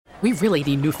We really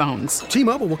need new phones.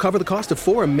 T-Mobile will cover the cost of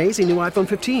 4 amazing new iPhone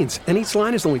 15s, and each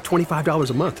line is only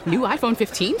 $25 a month. New iPhone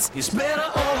 15s? It's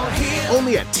better over here.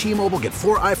 Only at T-Mobile, get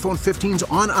 4 iPhone 15s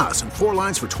on us and 4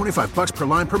 lines for $25 per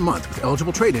line per month with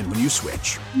eligible trade-in when you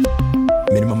switch.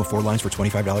 Minimum of 4 lines for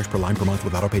 $25 per line per month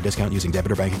with autopay discount using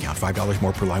debit or bank account. $5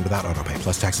 more per line without autopay,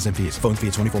 plus taxes and fees. Phone fee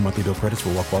at 24 monthly bill credits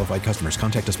for well-qualified customers.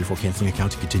 Contact us before canceling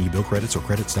account to continue bill credits or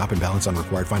credit stop and balance on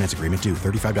required finance agreement due.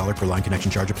 $35 per line connection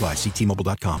charge applies. See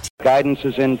T-Mobile.com. Guidance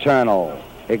is internal.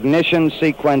 Ignition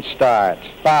sequence starts.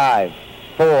 5,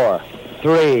 4,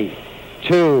 3,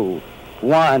 2,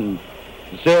 1,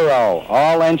 0.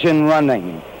 All engine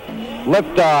running.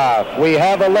 Liftoff. We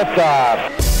have a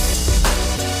liftoff.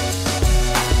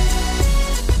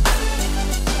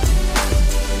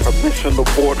 Permission to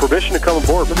board. Permission to come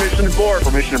aboard. Permission to board.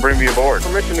 Permission to bring me aboard.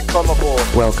 Permission to come aboard.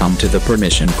 Welcome to the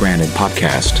Permission Granted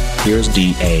podcast. Here's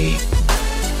D.A.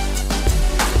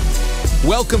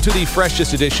 Welcome to the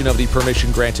freshest edition of the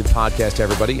Permission Granted podcast,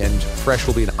 everybody. And fresh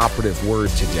will be an operative word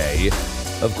today.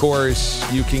 Of course,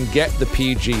 you can get the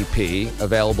PGP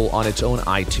available on its own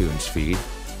iTunes feed.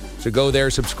 So go there,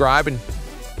 subscribe, and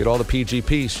get all the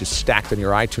PGPs just stacked on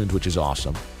your iTunes, which is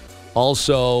awesome.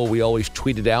 Also, we always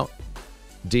tweet it out.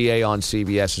 DA on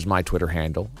CBS is my Twitter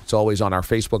handle. It's always on our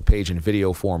Facebook page in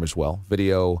video form as well.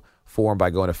 Video form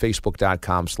by going to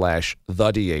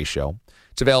facebook.com/TheDA Show.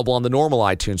 It's available on the normal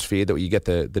iTunes feed that you get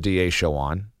the DA Show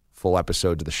on, full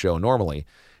episode of the show normally.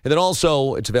 And then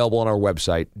also it's available on our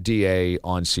website,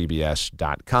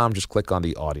 daoncbs.com. Just click on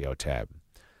the audio tab.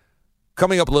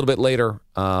 Coming up a little bit later,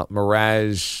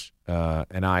 Mraz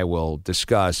and I will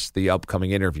discuss the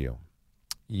upcoming interview.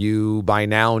 You by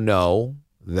now know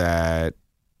that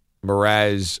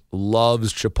Mraz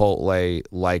loves Chipotle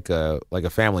like a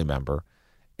family member,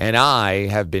 and I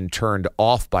have been turned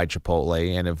off by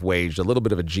Chipotle and have waged a little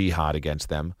bit of a jihad against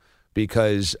them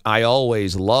because I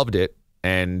always loved it,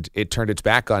 and it turned its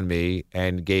back on me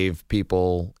and gave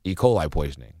people E. coli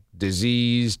poisoning,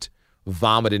 diseased,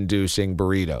 vomit-inducing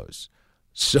burritos.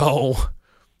 So,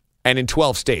 and in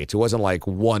 12 states, it wasn't like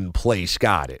one place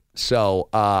got it. So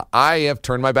I have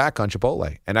turned my back on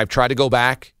Chipotle, and I've tried to go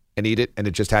back and eat it, and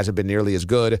it just hasn't been nearly as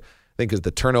good. I think because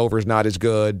the turnover is not as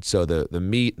good, so the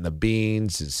meat and the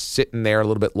beans is sitting there a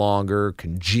little bit longer,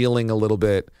 congealing a little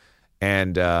bit,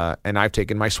 and I've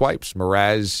taken my swipes.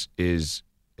 Mraz is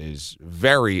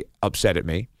very upset at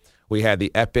me. We had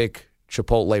the epic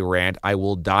Chipotle rant. I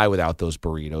will die without those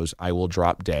burritos. I will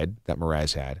drop dead that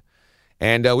Mraz had.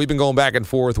 And we've been going back and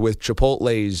forth with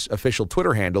Chipotle's official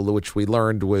Twitter handle, which we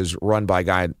learned was run by a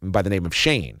guy by the name of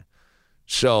Shane.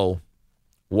 So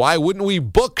why wouldn't we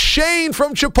book Shane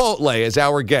from Chipotle as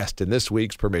our guest in this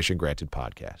week's Permission Granted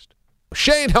podcast?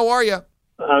 Shane, how are you?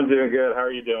 I'm doing good. How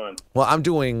are you doing? Well, I'm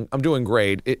doing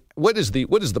great. What is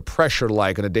the pressure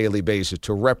like on a daily basis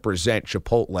to represent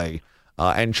Chipotle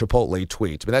and Chipotle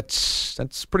tweets? I mean,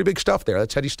 that's pretty big stuff there.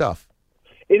 That's heady stuff.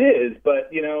 It is, but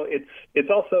it's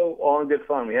also all in good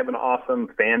fun. We have an awesome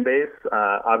fan base.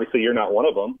 Obviously, you're not one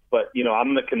of them, but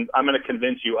I'm gonna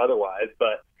convince you otherwise.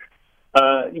 But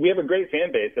we have a great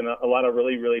fan base and a lot of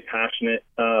really, really passionate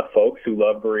folks who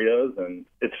love burritos, and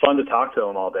it's fun to talk to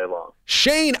them all day long.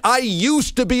 Shane, I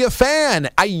used to be a fan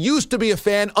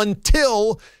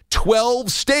until 12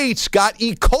 states got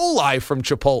E. coli from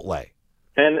Chipotle.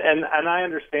 And I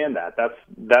understand that.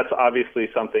 That's obviously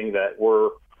something that we're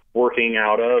working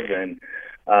out of, and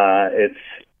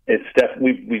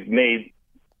we've made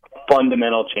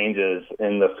fundamental changes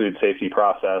in the food safety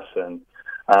process, and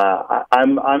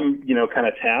I'm kind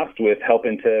of tasked with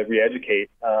helping to re-educate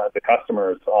the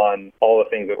customers on all the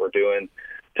things that we're doing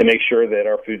to make sure that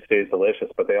our food stays delicious,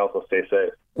 but they also stay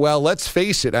safe. Well, let's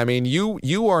face it. I mean,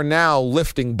 you are now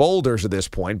lifting boulders at this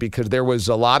point because there was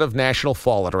a lot of national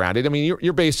fallout around it. I mean,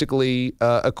 you're basically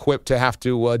equipped to have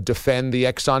to defend the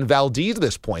Exxon Valdez at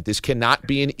this point. This cannot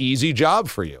be an easy job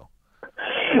for you.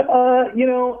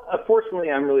 Fortunately,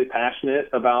 I'm really passionate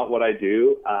about what I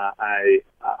do. I've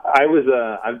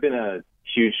been a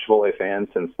huge Chipotle fan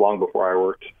since long before I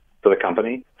worked for the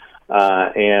company,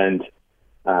 and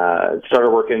started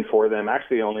working for them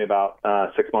actually only about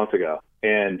 6 months ago,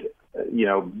 and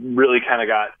really kind of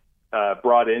got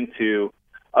brought into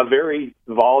a very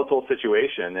volatile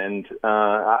situation, and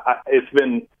it's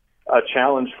been a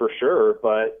challenge for sure,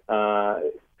 but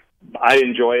I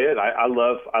enjoy it. I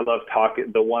love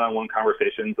talking, the one-on-one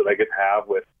conversations that I get to have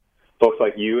with folks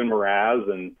like you and Mraz,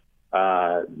 and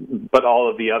but all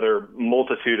of the other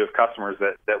multitude of customers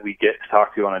that we get to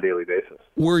talk to on a daily basis.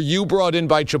 Were you brought in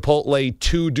by Chipotle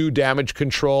to do damage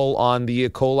control on the E.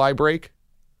 coli break?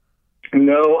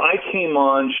 No, I came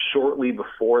on shortly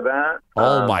before that.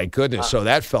 Oh, my goodness. So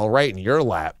that fell right in your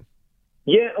lap.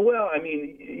 Yeah, well, I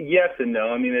mean, yes and no.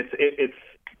 I mean, it's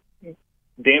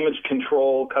damage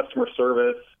control, customer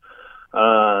service.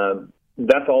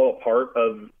 That's all a part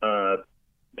of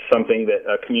something that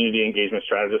a community engagement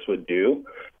strategist would do.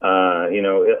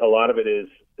 A lot of it is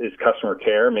customer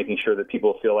care, making sure that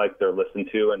people feel like they're listened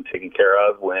to and taken care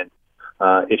of when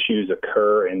issues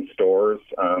occur in stores,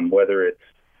 whether it's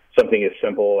something as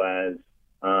simple as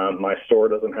my store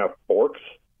doesn't have forks,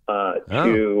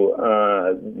 to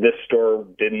this store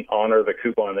didn't honor the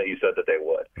coupon that you said that they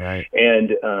would. Right.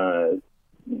 And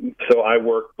so I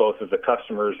work both with the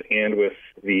customers and with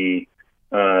the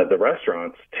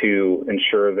restaurants to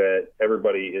ensure that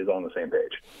everybody is on the same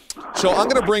page. So I'm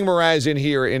going to bring Mraz in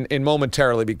here in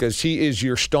momentarily because he is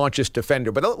your staunchest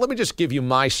defender. But let me just give you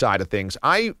my side of things.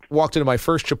 I walked into my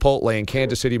first Chipotle in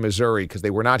Kansas City, Missouri, because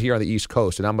they were not here on the East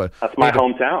Coast, and that's my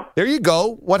hometown. There you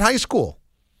go. What high school?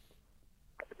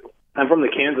 I'm from the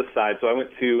Kansas side, so I went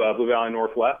to Blue Valley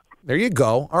Northwest. There you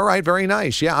go. All right, very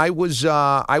nice. Yeah, I was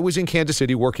in Kansas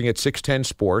City working at 610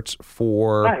 Sports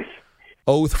for. Nice.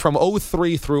 From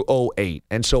 03 through 08.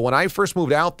 And so when I first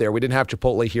moved out there, we didn't have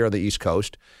Chipotle here on the East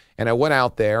Coast. And I went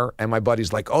out there, and my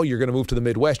buddy's like, oh, you're going to move to the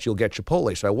Midwest, you'll get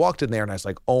Chipotle. So I walked in there, and I was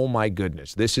like, oh, my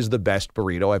goodness, this is the best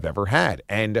burrito I've ever had.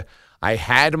 And I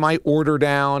had my order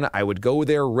down. I would go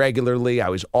there regularly. I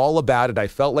was all about it. I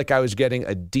felt like I was getting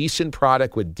a decent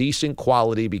product with decent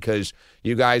quality because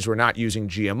you guys were not using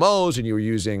GMOs, and you were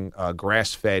using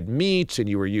grass-fed meats, and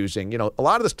you were using, a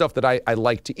lot of the stuff that I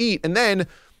like to eat. And then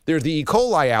there's the E.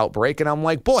 coli outbreak, and I'm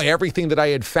like, boy, everything that I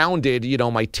had founded,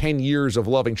 my 10 years of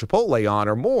loving Chipotle on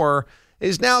or more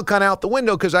is now kind of out the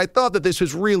window because I thought that this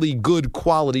was really good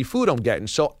quality food I'm getting.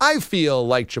 So I feel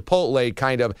like Chipotle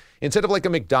kind of, instead of like a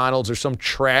McDonald's or some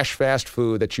trash fast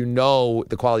food that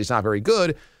the quality's not very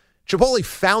good, Chipotle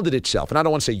founded itself, and I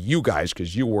don't want to say you guys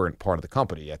because you weren't part of the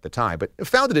company at the time, but it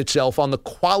founded itself on the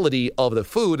quality of the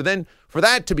food. And then for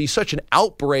that to be such an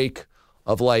outbreak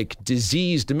of like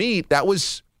diseased meat, that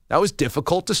was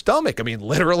difficult to stomach. I mean,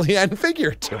 literally and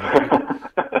figuratively.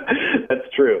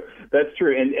 That's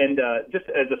true. And just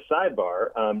as a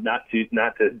sidebar, not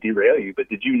to derail you, but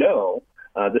did you know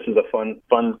this is a fun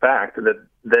fact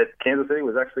that Kansas City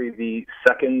was actually the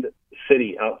second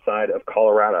city outside of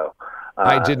Colorado.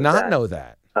 I did not know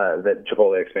that. That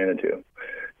Chipotle expanded to.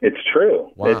 It's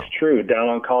true. Wow. It's true. Down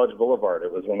on College Boulevard,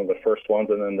 it was one of the first ones,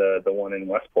 and then the one in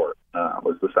Westport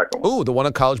was the second one. Ooh, the one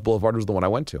on College Boulevard was the one I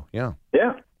went to. Yeah.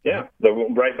 Yeah.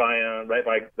 Right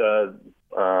by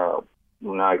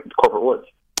Corporate Woods.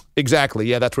 Exactly.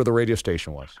 Yeah, that's where the radio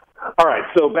station was. All right.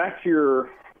 So back to your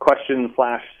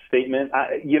question/statement.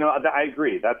 I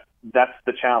agree. That's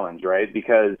the challenge, right?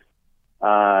 Because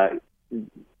a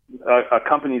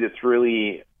company that's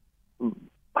really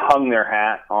hung their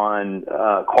hat on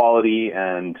quality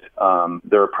and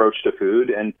their approach to food,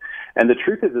 and the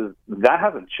truth is that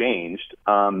hasn't changed.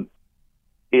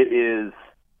 It is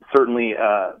certainly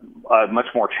a much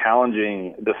more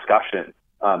challenging discussion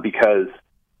because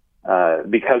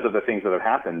of the things that have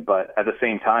happened. But at the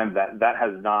same time, that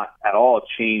has not at all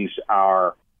changed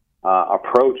our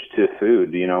approach to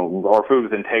food. Our food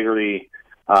with integrity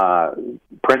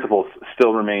principles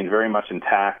still remain very much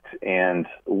intact, and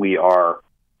we are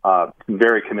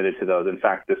very committed to those. In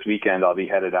fact, this weekend I'll be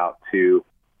headed out to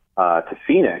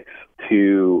Phoenix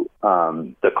to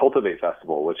the Cultivate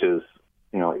Festival, which is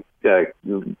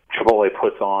Chipotle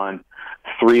puts on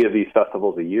 3 of these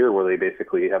festivals a year where they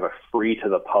basically have a free to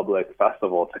the public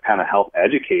festival to kind of help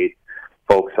educate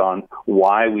folks on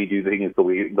why we do things the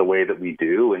way that we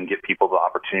do and give people the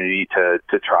opportunity to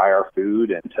try our food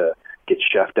and to get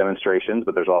chef demonstrations.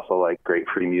 But there's also like great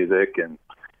free music and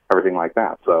everything like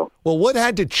that. So, well, what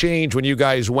had to change when you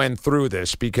guys went through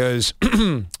this? Because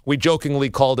we jokingly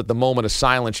called it the moment of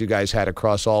silence you guys had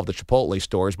across all of the Chipotle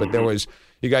stores, but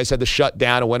you guys had to shut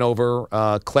down and went over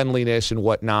cleanliness and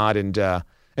whatnot, and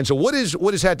so what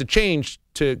has had to change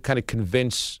to kind of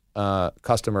convince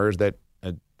customers that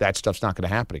that stuff's not going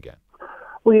to happen again?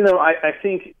 Well, I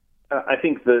think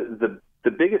the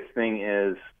biggest thing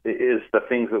is the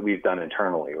things that we've done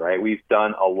internally, right? We've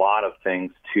done a lot of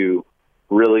things to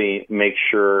really make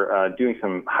sure, doing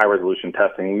some high resolution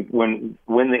testing. When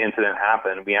the incident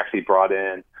happened, we actually brought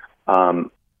in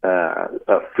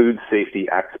a food safety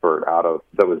expert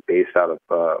that was based out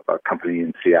of a company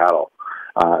in Seattle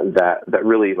that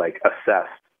really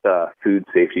assessed food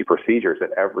safety procedures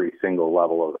at every single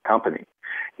level of the company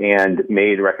and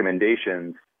made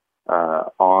recommendations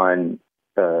on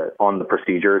the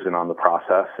procedures and on the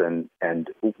process. And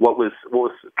what was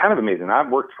kind of amazing,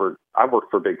 I've worked for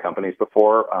big companies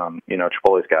before.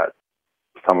 Chipotle's got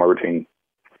somewhere between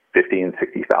 50 and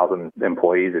 60,000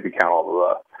 employees if you count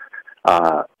all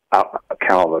count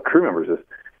all the crew members, is,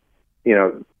 you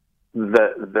know,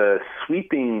 the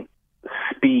sweeping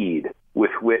speed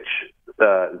with which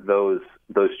those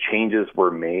changes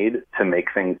were made to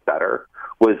make things better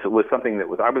was something that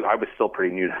I was still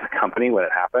pretty new to the company when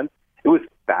it happened. It was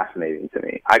fascinating to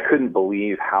me. I couldn't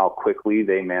believe how quickly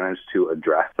they managed to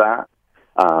address that.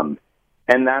 And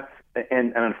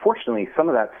unfortunately, some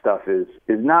of that stuff is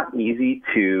not easy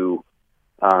to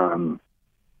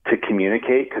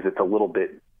communicate, because it's a little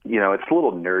bit, it's a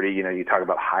little nerdy. You talk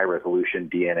about high resolution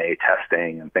DNA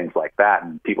testing and things like that,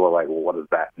 and people are like, well, what does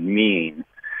that mean?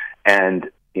 And,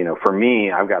 for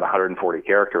me, I've got 140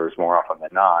 characters more often than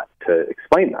not to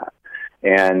explain that.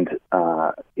 And,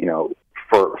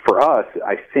 for us,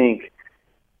 I think,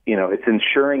 it's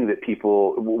ensuring that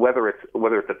people, whether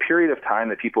it's a period of time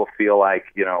that people feel like,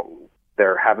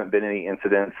 there haven't been any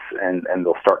incidents and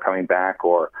they'll start coming back,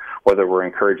 or whether we're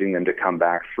encouraging them to come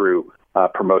back through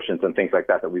promotions and things like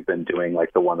that we've been doing,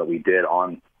 like the one that we did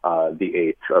on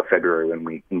the 8th of February when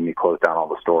we closed down all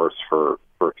the stores for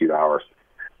a few hours.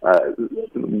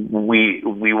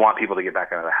 We want people to get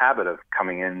back into the habit of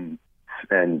coming in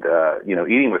and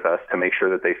eating with us to make sure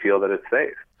that they feel that it's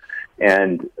safe.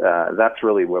 And that's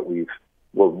really what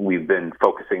we've been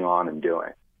focusing on and doing.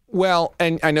 Well,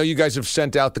 and I know you guys have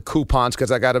sent out the coupons, because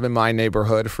I got them in my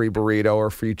neighborhood, free burrito or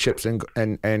free chips and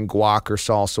guac or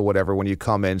salsa, whatever, when you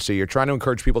come in. So you're trying to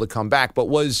encourage people to come back. But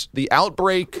was the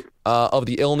outbreak of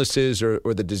the illnesses or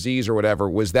the disease or whatever,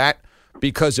 was that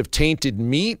because of tainted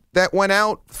meat that went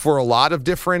out for a lot of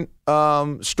different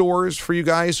stores for you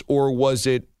guys? Or was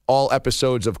it all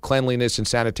episodes of cleanliness and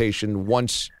sanitation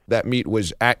once that meat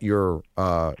was at your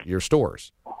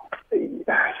stores?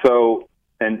 So...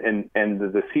 And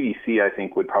the CDC, I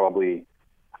think, would probably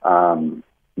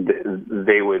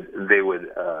they would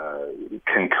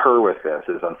concur with this.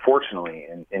 Is unfortunately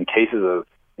in cases of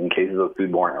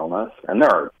foodborne illness, and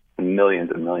there are millions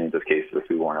and millions of cases of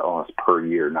foodborne illness per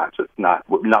year, not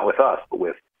with us, but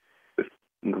with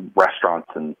restaurants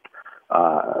and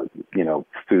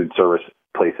food service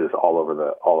places all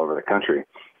over the country.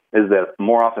 Is that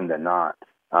more often than not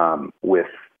with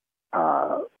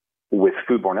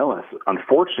foodborne illness,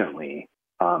 unfortunately,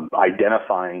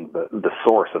 identifying the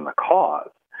source and the cause,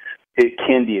 it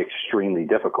can be extremely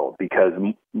difficult, because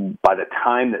by the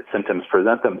time that symptoms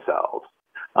present themselves,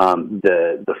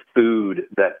 the food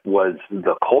that was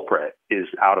the culprit is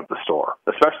out of the store,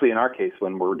 especially in our case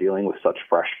when we're dealing with such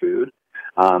fresh food.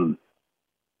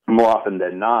 More often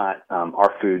than not,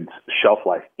 our food's shelf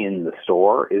life in the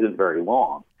store isn't very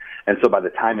long. And so by the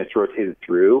time it's rotated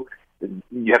through,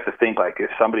 you have to think, like, if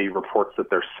somebody reports that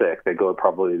they're sick, they go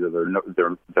probably to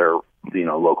their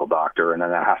local doctor, and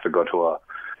then that has to go to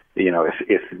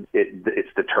if it's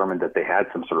determined that they had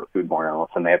some sort of foodborne illness,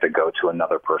 and they have to go to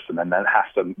another person, and then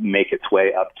has to make its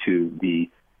way up to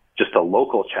just a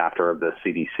local chapter of the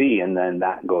CDC, and then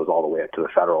that goes all the way up to the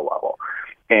federal level.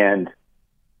 And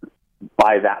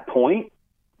by that point,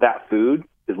 that food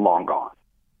is long gone,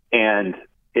 and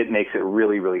it makes it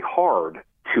really, really hard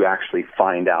to actually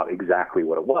find out exactly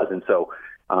what it was. And so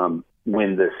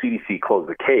when the CDC closed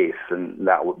the case, and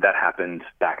that happened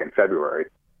back in February,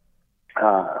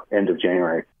 end of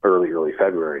January, early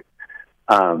February,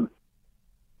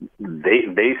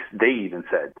 they even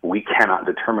said, we cannot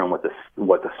determine what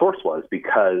the source was,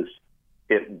 because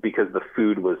the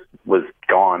food was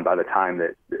gone by the time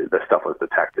that the stuff was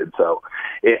detected. So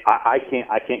I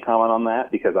can't comment on that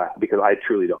because I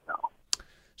truly don't know.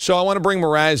 So I want to bring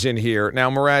Mraz in here. Now,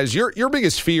 Mraz, your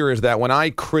biggest fear is that when I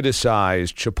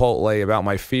criticize Chipotle about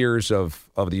my fears of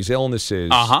these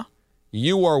illnesses,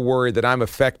 you are worried that I'm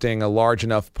affecting a large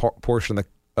enough portion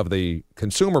of the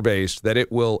consumer base that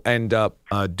it will end up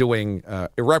doing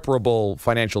irreparable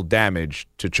financial damage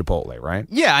to Chipotle, right?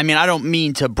 Yeah, I mean, I don't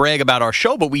mean to brag about our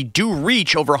show, but we do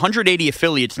reach over 180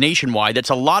 affiliates nationwide. That's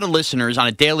a lot of listeners on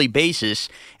a daily basis,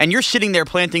 and you're sitting there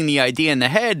planting the idea in the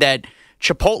head that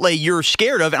Chipotle you're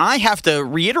scared of, and I have to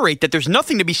reiterate that there's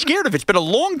nothing to be scared of. It's been a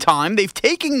long time. They've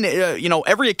taken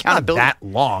every accountability. Not that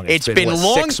long. It's been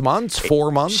long. 6 months,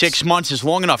 4 months. 6 months is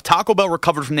long enough. Taco Bell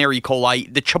recovered from their E.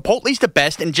 coli. The Chipotle's the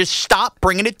best, and just stop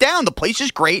bringing it down. The place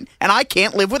is great, and I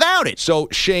can't live without it. So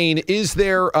Shane, is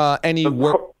there any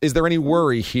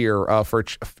worry here for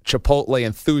Chipotle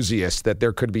enthusiasts that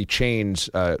there could be chains,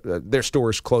 their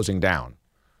stores closing down?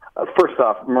 First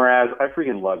off, Mraz, I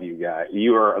freaking love you, guy.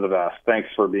 You are the best. Thanks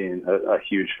for being a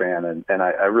huge fan, and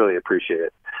I really appreciate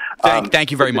it.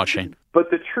 Thank you very much, Shane. But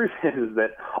the truth is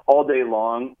that all day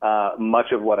long,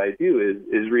 much of what I do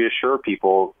is reassure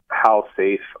people how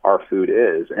safe our food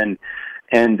is.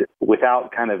 And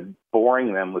without kind of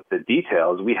boring them with the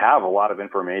details, we have a lot of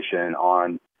information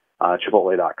on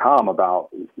Chipotle.com about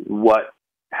what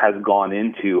has gone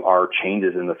into our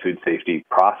changes in the food safety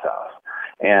process.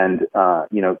 And,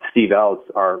 Steve Ells,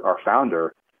 our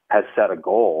founder, has set a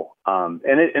goal. And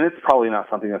it's probably not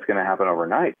something that's going to happen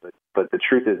overnight, but the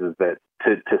truth is that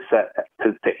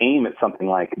to aim at something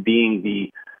like being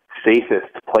the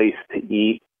safest place to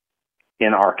eat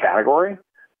in our category,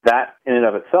 that in and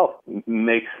of itself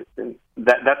makes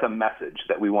that's a message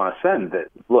that we want to send, that,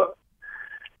 look,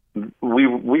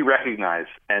 we recognize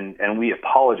and we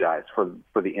apologize for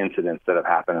the incidents that have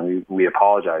happened, and we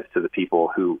apologize to the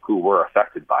people who were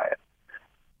affected by it.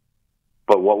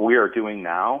 But what we are doing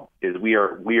now is we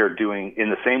are doing, in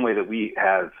the same way that we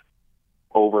have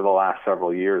over the last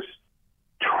several years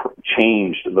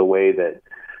changed the way that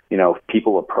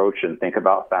people approach and think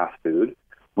about fast food.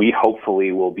 We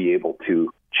hopefully will be able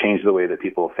to change the way that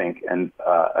people think and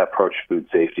approach food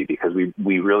safety, because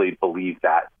we really believe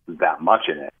that much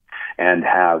in it, and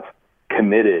have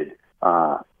committed,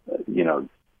 lots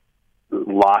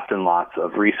and lots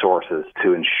of resources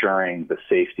to ensuring the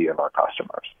safety of our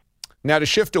customers. Now, to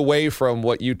shift away from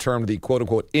what you termed the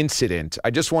quote-unquote incident, I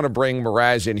just want to bring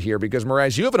Mraz in here, because,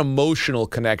 Mraz, you have an emotional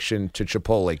connection to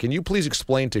Chipotle. Can you please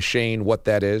explain to Shane what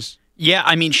that is? Yeah,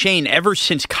 I mean, Shane, ever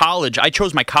since college, I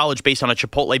chose my college based on a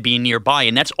Chipotle being nearby,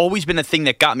 and that's always been the thing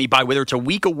that got me by, whether it's a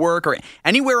week of work or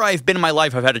anywhere I've been in my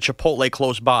life, I've had a Chipotle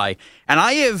close by. And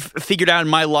I have figured out in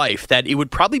my life that it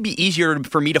would probably be easier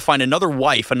for me to find another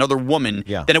wife, another woman,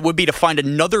 than it would be to find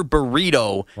another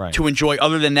burrito to enjoy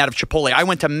other than that of Chipotle. I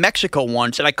went to Mexico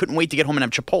once, and I couldn't wait to get home and have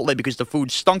Chipotle because the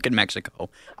food stunk in Mexico.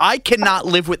 I cannot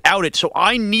live without it, so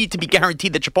I need to be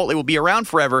guaranteed that Chipotle will be around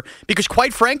forever, because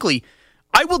quite frankly,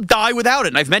 I will die without it,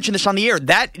 and I've mentioned this on the air.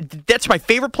 That's my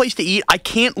favorite place to eat. I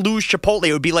can't lose Chipotle.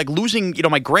 It would be like losing,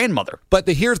 my grandmother. But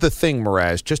here's the thing,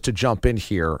 Mraz, just to jump in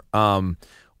here.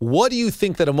 What do you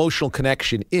think that emotional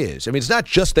connection is? I mean, it's not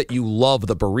just that you love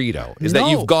the burrito. It's that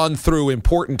you've gone through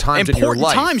important times in your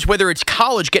life. Important times, whether it's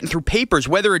college, getting through papers,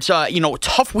 whether it's,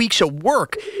 tough weeks of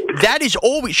work. That is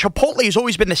always, Chipotle has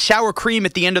always been the sour cream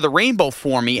at the end of the rainbow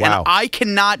for me. Wow. And I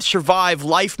cannot survive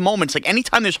life moments. Like,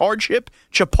 anytime there's hardship,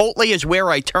 Chipotle is where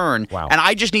I turn. Wow. And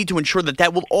I just need to ensure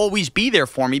that will always be there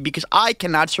for me, because I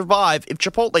cannot survive if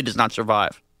Chipotle does not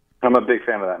survive. I'm a big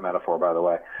fan of that metaphor, by the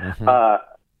way. Mm-hmm.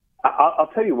 I'll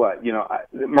tell you what,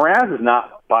 Mraz is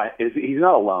not he's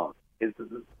not alone.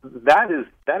 That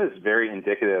is very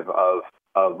indicative of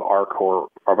our core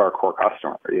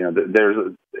customer.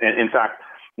 In fact,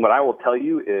 what I will tell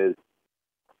you is,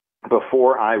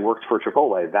 before I worked for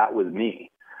Chipotle, that was me,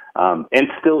 and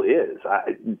still is.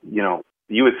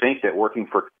 You would think that working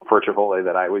for Chipotle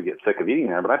that I would get sick of eating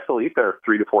there, but I still eat there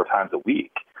 3 to 4 times a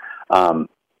week. And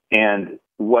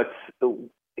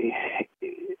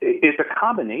it's a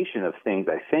combination of things.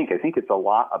 I think it's a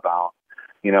lot about,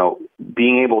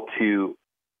 being able to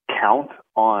count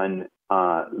on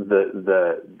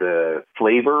the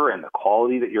flavor and the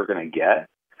quality that you're going to get,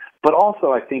 but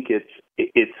also I think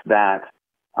it's that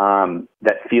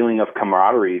feeling of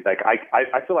camaraderie. Like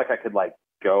I feel like I could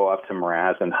go up to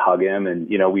Mraz and hug him, and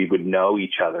we would know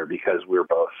each other because we're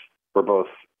both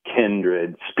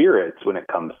kindred spirits when it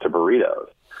comes to burritos.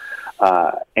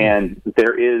 And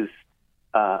there is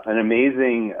an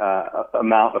amazing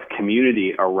amount of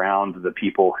community around the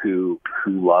people who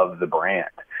love the brand.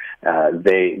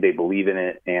 They believe in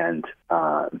it, and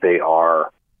they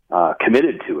are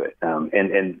committed to it.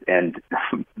 And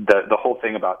the whole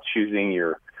thing about choosing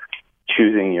your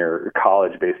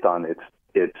college based on its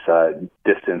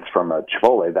distance from a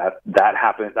Chipotle, that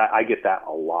happens. I get that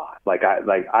a lot.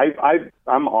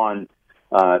 I'm on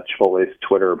Chipotle's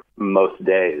Twitter most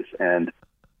days, and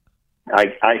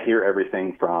I hear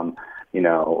everything from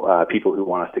people who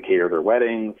want us to cater their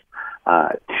weddings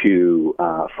to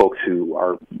folks who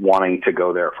are wanting to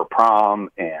go there for prom,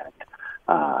 and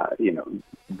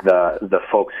the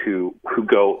folks who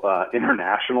go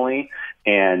internationally,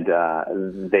 and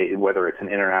whether it's an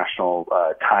international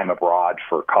time abroad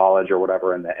for college or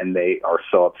whatever, and they are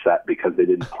so upset because they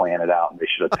didn't plan it out and they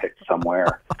should have picked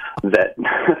somewhere that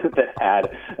had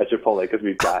a Chipotle, because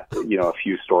we've got a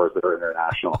few stores that are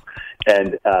international,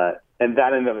 and that in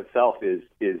and of itself is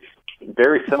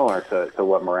very similar to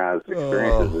what Mraz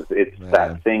experiences. It's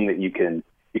that thing that you can't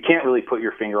really put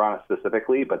your finger on it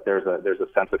specifically, but there's a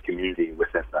sense of community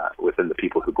within the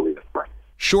people who believe in the brand.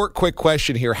 Short, quick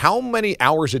question here. How many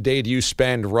hours a day do you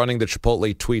spend running the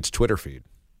Chipotle Tweets Twitter feed?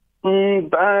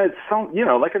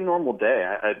 Like a normal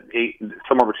day,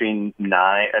 somewhere between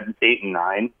 8 and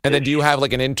 9. And then do you have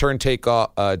an intern take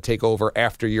over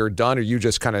after you're done, or you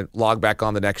just kind of log back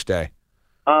on the next day?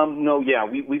 No, yeah,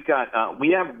 we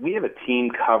have a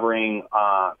team covering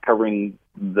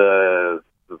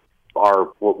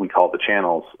our what we call the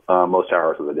channels most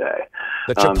hours of the day.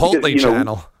 The Chipotle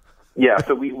channel. Yeah,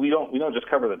 so we don't just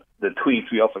cover the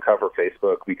tweets. We also cover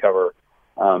Facebook. We cover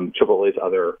Chipotle's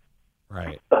other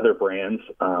brands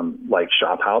like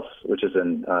Shop House, which is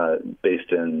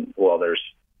based in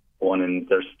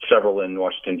there's several in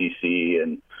Washington D.C.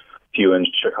 and a few in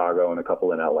Chicago and a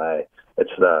couple in L.A.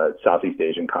 It's the Southeast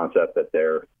Asian concept that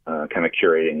they're kind of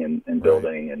curating and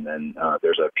building, and then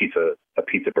there's a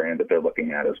pizza brand that they're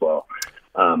looking at as well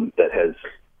that has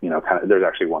there's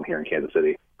actually one here in Kansas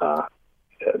City.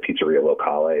 Pizzeria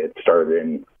Locale. It started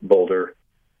in Boulder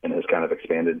and has kind of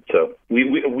expanded. So we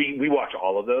watch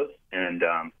all of those, and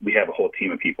we have a whole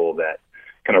team of people that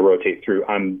kind of rotate through.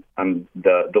 I'm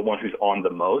the one who's on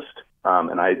the most,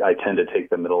 and I tend to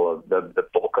take the middle of the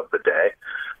bulk of the day.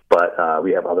 But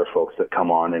we have other folks that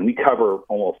come on, and we cover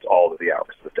almost all of the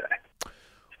hours of the day.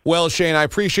 Well, Shane, I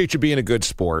appreciate you being a good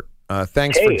sport.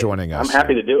 Thanks for joining us. I'm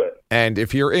happy to do it. And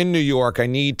if you're in New York, I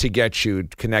need to get you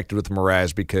connected with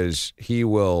Mraz because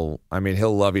he'll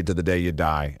love you to the day you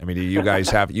die. I mean, you guys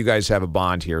have a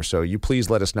bond here, so you please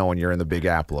let us know when you're in the Big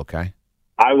Apple, okay?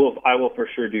 I will for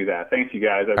sure do that. Thanks, you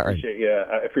guys. I appreciate you.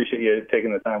 I appreciate you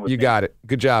taking the time with me. You got it.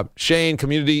 Good job. Shane,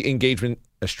 community engagement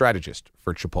strategist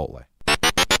for Chipotle.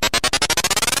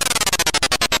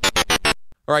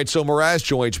 All right, so Mraz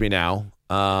joins me now.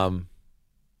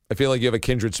 I feel like you have a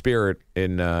kindred spirit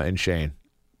in Shane.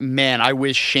 Man, I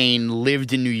wish Shane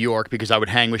lived in New York because I would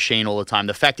hang with Shane all the time.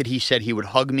 The fact that he said he would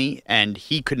hug me and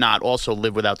he could not also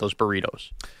live without those burritos.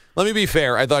 Let me be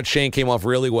fair. I thought Shane came off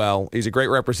really well. He's a great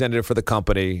representative for the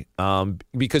company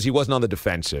because he wasn't on the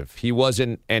defensive. He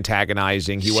wasn't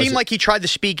antagonizing. Seemed like he tried to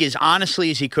speak as honestly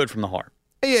as he could from the heart.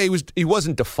 Yeah, he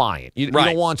wasn't defiant. You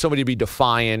don't want somebody to be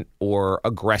defiant or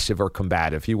aggressive or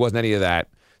combative. He wasn't any of that.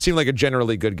 Seemed like a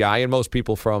generally good guy, and most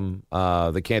people from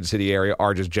the Kansas City area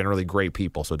are just generally great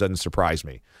people, so it doesn't surprise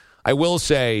me. I will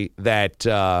say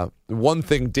that one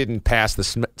thing didn't pass the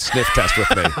sniff test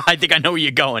with me. I think I know where you're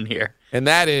going here. And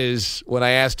that is when I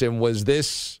asked him, was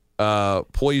this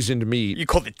poisoned meat? You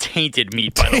called it tainted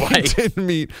meat, by the way. Tainted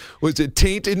meat. Was it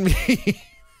tainted meat?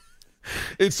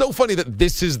 It's so funny that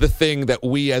this is the thing that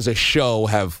we as a show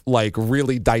have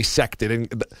really dissected. And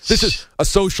this is a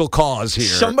social cause here.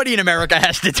 Somebody in America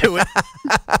has to do it.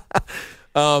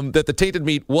 That the tainted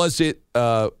meat, was it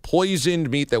poisoned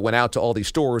meat that went out to all these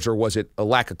stores, or was it a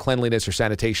lack of cleanliness or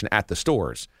sanitation at the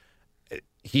stores?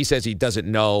 He says he doesn't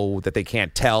know, that they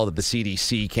can't tell, that the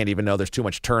CDC can't even know, there's too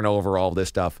much turnover, all this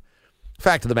stuff.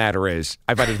 Fact of the matter is,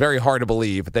 I find it very hard to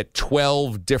believe that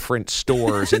 12 different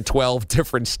stores in 12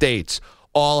 different states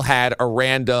all had a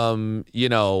random,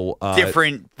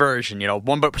 different version.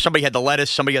 Somebody had the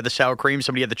lettuce, somebody had the sour cream,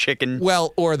 somebody had the chicken.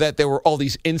 Well, or that there were all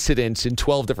these incidents in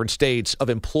 12 different states of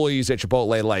employees at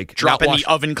Chipotle, dropping the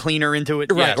oven cleaner into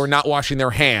it, right? Yes. Or not washing their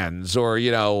hands, or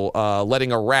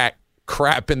letting a rat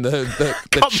crap in the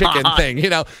chicken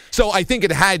thing, So I think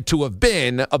it had to have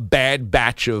been a bad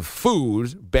batch of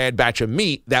food, bad batch of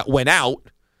meat that went out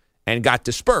and got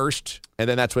dispersed, and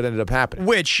then that's what ended up happening.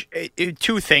 Which,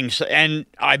 two things, and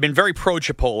I've been very pro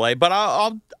Chipotle, but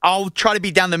I'll try to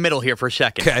be down the middle here for a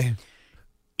second. Okay.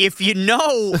 If you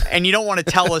know and you don't want to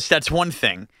tell us, that's one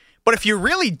thing. But if you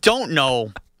really don't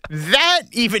know, that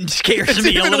even scares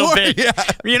me a little bit. Yeah.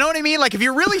 You know what I mean? Like, if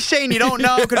you're really saying you don't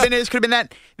know, could have been this, could have been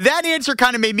that, that answer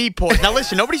kind of made me pause. Now,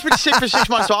 listen, nobody's been sick for 6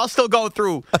 months, so I'll still go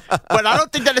through. But I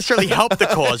don't think that necessarily helped the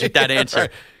cause with that answer.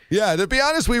 Yeah, to be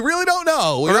honest, we really don't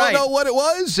know. We don't know what it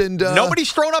was. And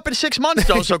nobody's thrown up in 6 months,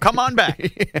 though, so come on back.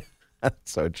 Yeah,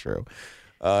 that's so true.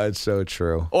 It's so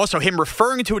true. Also, him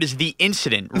referring to it as the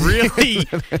incident, really...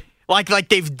 Like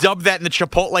they've dubbed that in the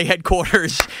Chipotle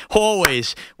headquarters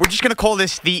hallways. We're just going to call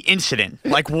this the incident,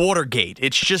 like Watergate.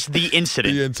 It's just the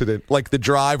incident. The incident, like the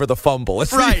drive or the fumble.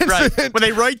 It's right. When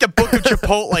they write the book of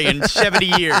Chipotle in 70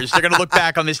 years, they're going to look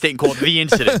back on this date and call it the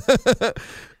incident.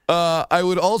 I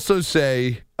would also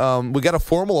say we got a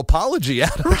formal apology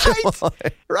out of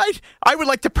Chipotle. Right. I would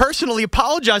like to personally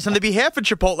apologize on the behalf of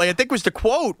Chipotle, I think was the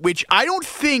quote, which I don't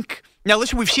think... Now,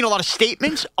 listen, we've seen a lot of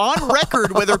statements on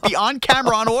record, whether it be on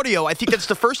camera, on audio. I think that's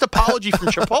the first apology from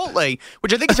Chipotle,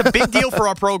 which I think is a big deal for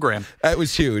our program. That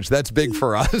was huge. That's big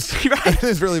for us. Right?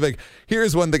 It's really big.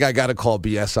 Here's one thing I got to call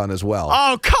BS on as well.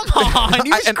 Oh, come on.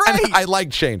 He was great. And I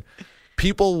like Shane.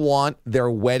 People want their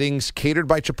weddings catered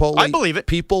by Chipotle. I believe it.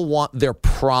 People want their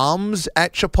proms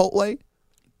at Chipotle.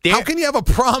 How can you have a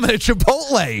prom at a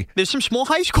Chipotle? There's some small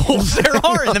high schools there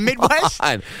are in the Midwest.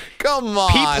 Come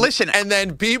on. Listen. And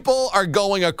then people are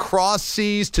going across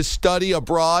seas to study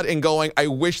abroad and going, I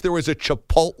wish there was a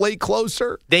Chipotle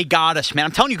closer. They got us, man.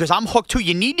 I'm telling you, because I'm hooked too.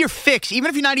 You need your fix. Even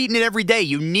if you're not eating it every day,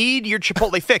 you need your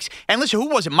Chipotle fix. And listen, who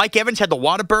was it? Mike Evans had the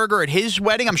Whataburger at his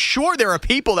wedding. I'm sure there are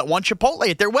people that want Chipotle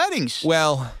at their weddings.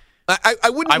 Well, I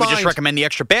wouldn't I would mind. just recommend the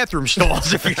extra bathroom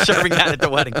stalls if you're serving that at the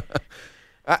wedding.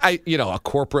 A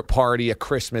corporate party, a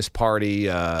Christmas party,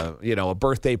 a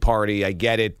birthday party. I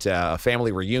get it. A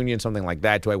family reunion, something like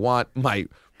that. Do I want my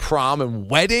prom and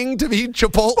wedding to be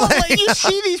Chipotle? Well, you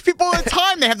see these people all the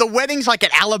time. They have the weddings like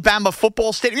at Alabama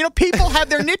football stadium. You know, people have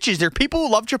their niches. There are people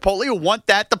who love Chipotle who want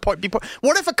that to be part.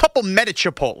 What if a couple met at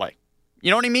Chipotle? You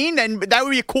know what I mean? And that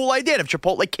would be a cool idea if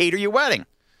Chipotle cater your wedding.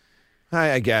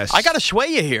 I guess. I got to sway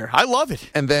you here. I love it.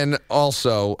 And then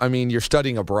also, you're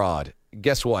studying abroad.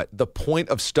 Guess what? The point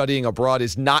of studying abroad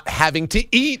is not having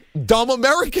to eat dumb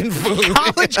American food.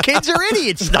 College kids are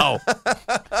idiots, though.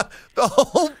 The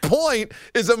whole point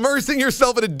is immersing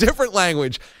yourself in a different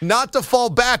language, not to fall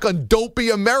back on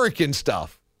dopey American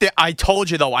stuff. I told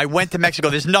you, though, I went to Mexico.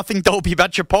 There's nothing dopey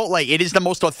about Chipotle. It is the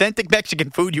most authentic Mexican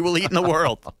food you will eat in the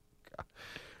world.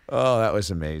 Oh, that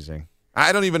was amazing.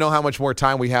 I don't even know how much more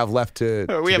time we have left to.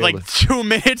 We have like 2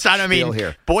 minutes.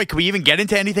 Here. Boy, can we even get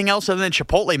into anything else other than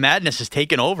Chipotle madness has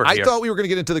taken over here? I thought we were going to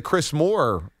get into the Chris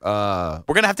Moore. We're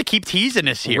going to have to keep teasing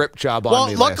this here. Rip job on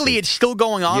me. Well, luckily it's still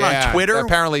going on Twitter.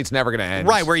 Apparently it's never going to end.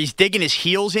 Right, where he's digging his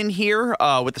heels in here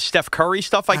with the Steph Curry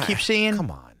stuff I keep seeing.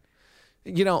 Come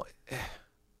on.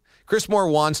 Chris Moore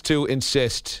wants to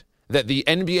insist that the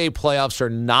NBA playoffs are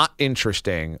not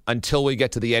interesting until we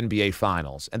get to the NBA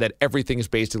Finals, and that everything has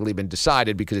basically been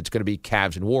decided because it's going to be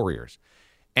Cavs and Warriors.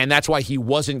 And that's why he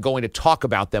wasn't going to talk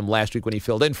about them last week when he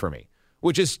filled in for me,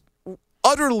 which is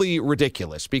utterly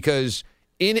ridiculous because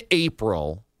in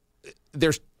April,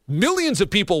 there's millions of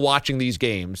people watching these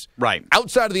games. Right.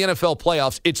 Outside of the NFL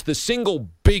playoffs, it's the single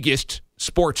biggest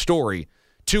sports story.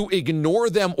 To ignore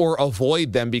them or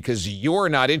avoid them because you're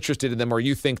not interested in them or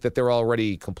you think that they're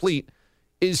already complete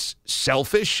is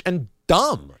selfish and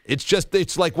dumb.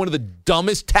 It's like one of the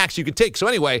dumbest tacks you can take. So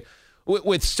anyway,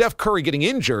 with Steph Curry getting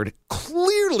injured,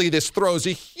 clearly this throws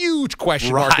a huge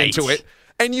question mark into it.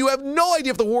 And you have no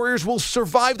idea if the Warriors will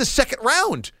survive the second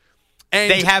round.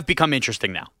 And they have become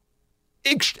interesting now.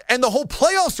 And the whole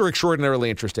playoffs are extraordinarily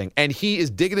interesting. And he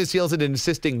is digging his heels in and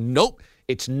insisting, nope,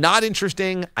 it's not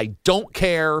interesting. I don't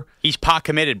care. He's pot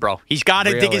committed, bro. He's got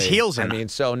to dig his heels in.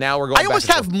 So now we're going I almost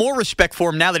have more respect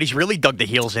for him now that he's really dug the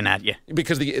heels in at you.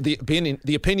 Because the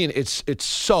opinion, it's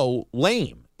so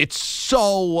lame. It's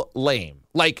so lame.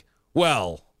 Like,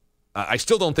 well, I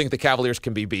still don't think the Cavaliers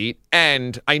can be beat,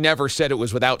 and I never said it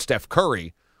was without Steph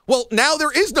Curry. Well, now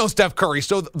there is no Steph Curry,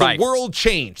 so the world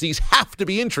changed. These have to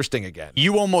be interesting again.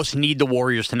 You almost need the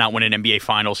Warriors to not win an NBA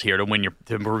Finals here to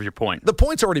prove your point. The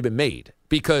point's already been made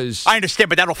because I understand,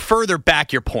 but that'll further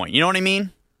back your point. You know what I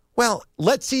mean? Well,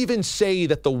 let's even say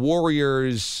that the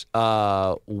Warriors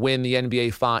win the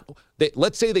NBA Finals.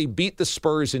 Let's say they beat the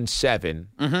Spurs in 7.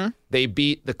 Mm-hmm. They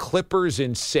beat the Clippers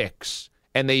in 6,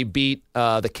 and they beat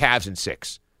the Cavs in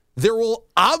 6. There will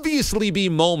obviously be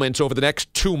moments over the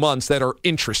next 2 months that are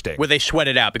interesting. Where they sweat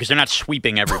it out because they're not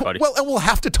sweeping everybody. Well, and we'll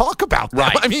have to talk about them.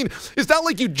 Right. I mean, it's not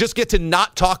like you just get to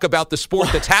not talk about the sport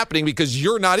that's happening because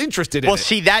you're not interested in it. Well,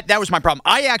 see, that was my problem.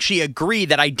 I actually agree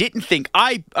that I didn't think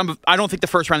I don't think the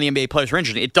first round of the NBA players are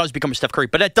interesting. It does become a Steph Curry,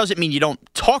 but that doesn't mean you don't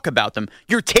talk about them.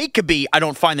 Your take could be, I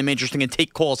don't find them interesting, and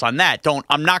take calls on that.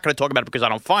 I'm not going to talk about it because I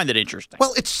don't find it interesting.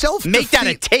 Well, it's self-defeating. Make that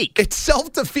a take. It's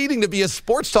self-defeating to be a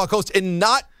sports talk host and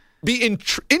not be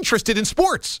interested in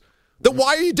sports. Then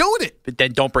why are you doing it? But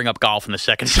then don't bring up golf in the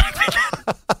second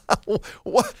segment.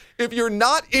 What? If you're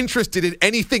not interested in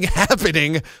anything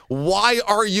happening, why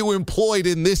are you employed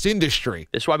in this industry?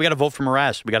 That's why we got to vote for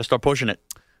Mraz. We got to start pushing it.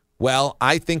 Well,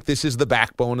 I think this is the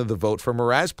backbone of the Vote for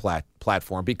Mraz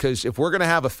platform because if we're going to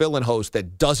have a fill-in host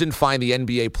that doesn't find the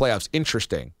NBA playoffs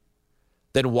interesting,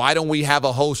 then why don't we have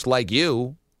a host like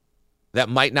you that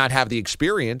might not have the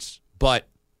experience, but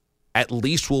at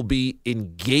least will be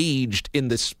engaged in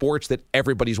the sports that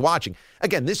everybody's watching.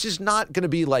 Again, this is not going to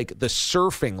be like the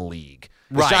surfing league.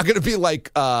 Right. It's not going to be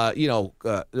like,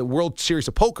 the World Series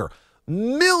of Poker.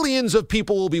 Millions of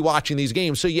people will be watching these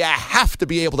games, so you have to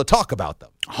be able to talk about them.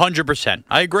 100%.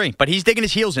 I agree. But he's digging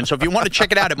his heels in. So if you want to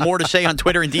check it out at More to Say on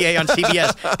Twitter and DA on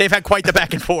CBS, they've had quite the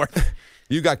back and forth.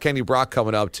 You got Kenny Brock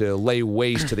coming up to lay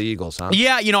waste to the Eagles, huh?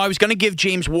 Yeah, I was going to give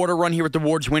James Ward a run here with the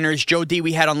Ward's winners. Joe D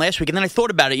we had on last week, and then I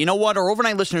thought about it. You know what? Our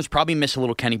overnight listeners probably miss a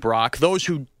little Kenny Brock. Those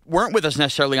who weren't with us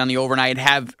necessarily on the overnight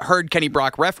have heard Kenny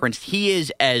Brock referenced, he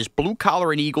is as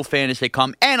blue-collar an Eagle fan as they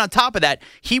come. And on top of that,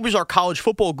 he was our college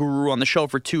football guru on the show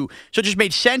for 2. So it just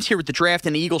made sense here with the draft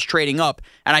and the Eagles trading up.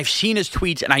 And I've seen his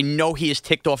tweets, and I know he is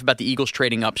ticked off about the Eagles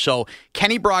trading up. So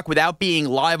Kenny Brock, without being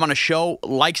live on a show,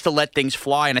 likes to let things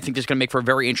fly, and I think this is going to make for a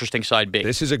very interesting side B.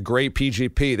 This is a great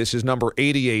PGP. This is number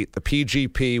 88, the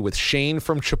PGP, with Shane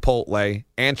from Chipotle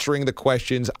answering the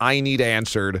questions I need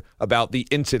answered about the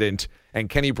incident and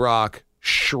Kenny Brock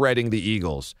shredding the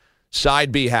Eagles.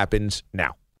 Side B happens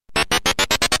now.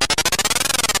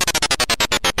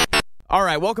 All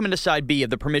right, welcome into Side B of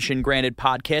the Permission Granted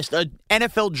podcast, an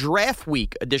NFL Draft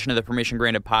Week edition of the Permission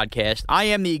Granted podcast. I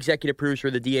am the executive producer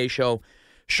of the DA show,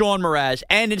 Sean Mraz,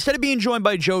 and instead of being joined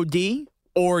by Joe D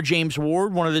or James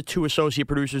Ward, one of the 2 associate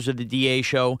producers of the DA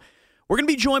show, we're going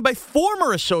to be joined by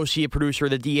former associate producer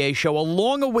of the DA show, a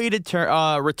long-awaited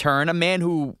return, a man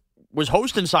who was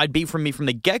hosting Side B from me from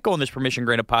the get-go on this Permission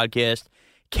Granted podcast,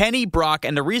 Kenny Brock.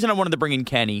 And the reason I wanted to bring in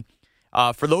Kenny,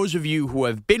 for those of you who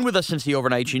have been with us since the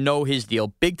overnight, you know his deal.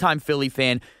 Big-time Philly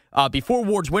fan. Before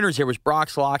Ward's Winners, there was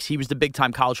Brock's Locks. He was the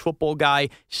big-time college football guy,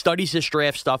 studies this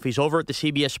draft stuff. He's over at the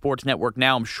CBS Sports Network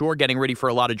now, I'm sure, getting ready for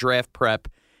a lot of draft prep.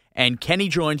 And Kenny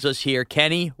joins us here.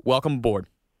 Kenny, welcome aboard.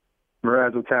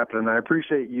 Mraz, what's happening? I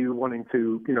appreciate you wanting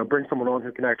to, bring someone on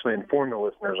who can actually inform the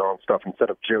listeners on stuff instead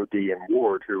of Joe D and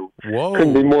Ward, who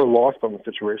couldn't be more lost on the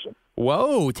situation.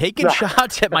 Whoa, taking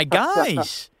shots at my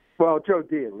guys. Well, Joe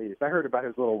D at least. I heard about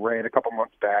his little rant a couple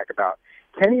months back about,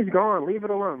 Kenny's gone, leave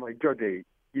it alone. Like, Joe D,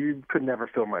 you could never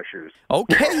fill my shoes.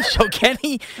 Okay, so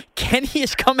Kenny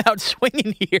has come out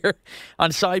swinging here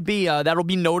on Side B. That'll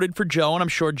be noted for Joe, and I'm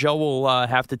sure Joe will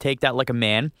have to take that like a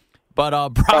man. But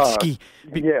Brodsky,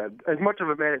 yeah, as much of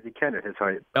a man as he can at his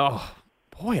height. Oh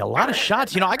boy, a lot of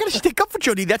shots. I got to stick up for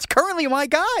Jody. That's currently my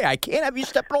guy. I can't have you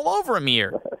stepping all over him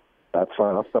here. That's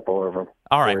fine. I'll step all over him.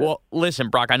 All right. Well, listen,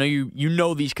 Brock. I know you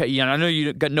know these. I know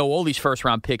you know all these first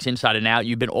round picks inside and out.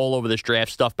 You've been all over this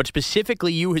draft stuff, but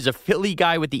specifically you as a Philly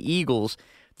guy with the Eagles.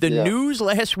 The news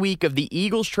last week of the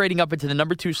Eagles trading up into the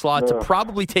number 2 slot to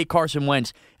probably take Carson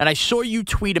Wentz, and I saw you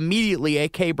tweet immediately,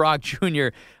 A.K. Brock Jr.,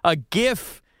 a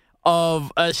GIF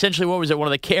of essentially, what was it, one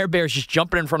of the Care Bears just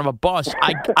jumping in front of a bus.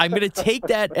 I'm going to take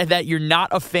that you're not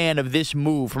a fan of this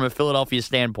move from a Philadelphia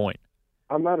standpoint.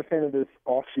 I'm not a fan of this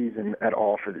offseason at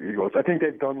all for the Eagles. I think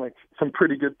they've done some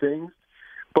pretty good things,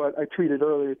 but I tweeted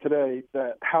earlier today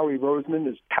that Howie Roseman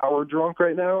is power drunk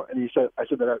right now, and I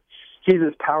said that he's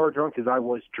as power drunk as I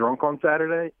was drunk on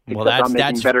Saturday. Well, I'm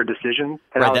making better decisions,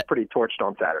 and I was pretty torched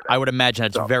on Saturday. I would imagine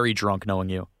that's very drunk, knowing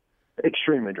you.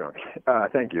 Extremely drunk.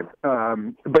 Thank you.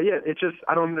 But yeah, it's just,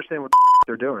 I don't understand what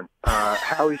they're doing.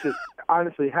 Howie's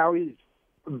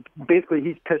basically,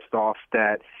 he's pissed off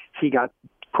that he got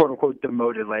quote unquote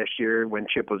demoted last year when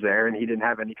Chip was there and he didn't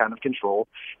have any kind of control,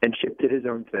 and Chip did his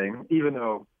own thing, even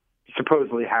though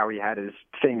supposedly Howie had his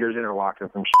fingers interlocked in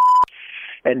some shit.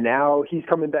 And now he's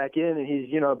coming back in and he's,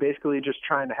 basically just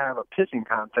trying to have a pissing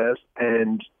contest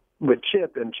and with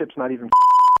Chip, and Chip's not even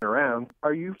around.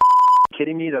 Are you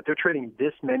kidding me that they're trading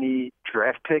this many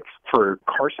draft picks for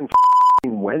Carson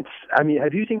Wentz? I mean,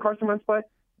 have you seen Carson Wentz play?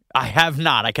 I have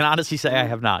not. I can honestly say I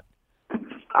have not.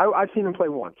 I've seen him play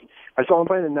once. I saw him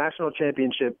play in the national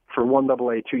championship for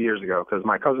 1AA 2 years ago because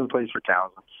my cousin played for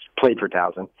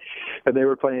Towson, and they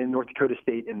were playing North Dakota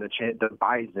State in the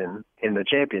Bison in the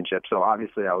championship. So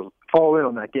obviously I was all in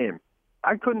on that game.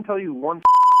 I couldn't tell you one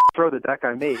throw that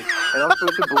guy made, and I'm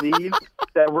supposed to believe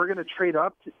that we're going to trade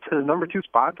up to the number 2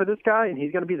 spot for this guy, and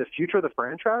he's going to be the future of the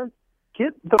franchise?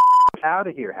 Get the out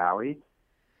of here, Howie.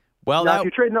 Well, now, if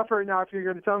you're trading up if you're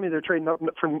going to tell me they're trading up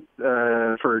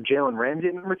for Jalen Ramsey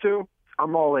at number 2,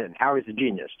 I'm all in. Howie's a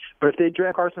genius. But if they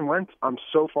draft Carson Wentz, I'm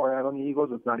so far out on the Eagles,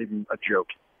 it's not even a joke.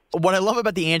 What I love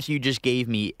about the answer you just gave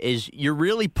me is you're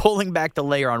really pulling back the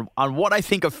layer on what I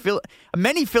think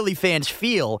many Philly fans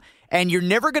feel, and you're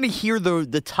never going to hear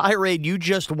the tirade you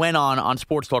just went on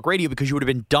Sports Talk Radio because you would have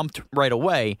been dumped right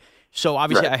away. So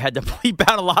obviously I had to bleep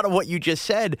out a lot of what you just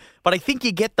said, but I think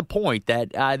you get the point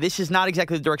that this is not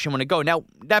exactly the direction I want to go. Now,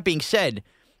 that being said,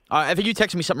 I think you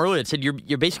texted me something earlier that said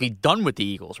you're basically done with the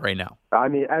Eagles right now. I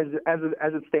mean, as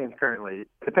it stands currently,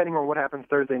 depending on what happens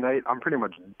Thursday night, I'm pretty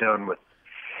much done with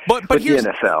But here's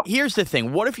the NFL. Here's the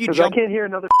thing. What if you I can't hear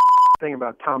another thing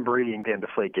about Tom Brady and getting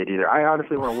Deflategate either. I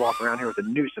honestly want to walk around here with a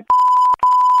noose and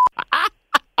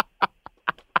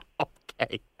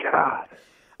Okay. God.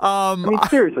 I mean,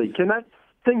 seriously, can that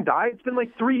thing die? It's been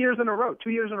 3 years in a row, 2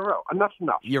 years in a row. Enough's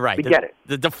enough. You're right. Get it.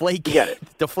 The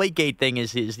Deflategate thing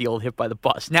is the old hit by the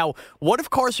bus. Now, what if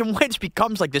Carson Wentz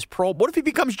becomes like this pro? What if he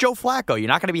becomes Joe Flacco? You're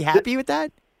not going to be happy with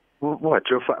that? What,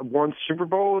 Joe won Super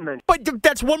Bowl and then? But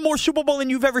that's one more Super Bowl than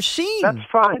you've ever seen. That's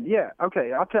fine. Yeah.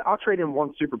 Okay. I'll trade in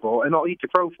one Super Bowl and I'll eat the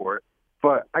crow for it.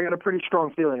 But I got a pretty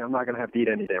strong feeling I'm not going to have to eat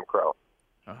any damn crow.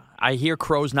 I hear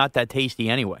crow's not that tasty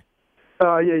anyway.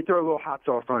 Yeah, you throw a little hot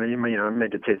sauce on it,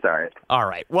 make it taste all right. All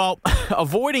right. Well,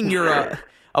 avoiding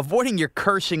your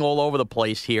cursing all over the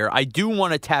place here, I do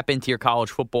want to tap into your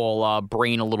college football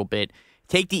brain a little bit.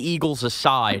 Take the Eagles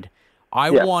aside.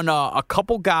 I want a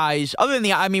couple guys, other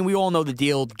than we all know the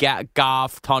deal,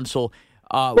 Goff, Tunsil.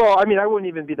 I wouldn't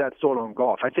even be that sold on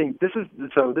Goff. I think this is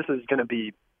going to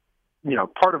be,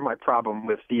 part of my problem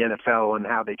with the NFL and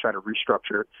how they try to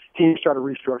restructure. Teams try to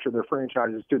restructure their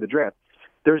franchises through the draft.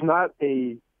 There's not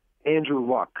a Andrew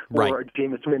Luck or a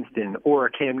Jameis Winston or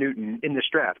a Cam Newton in this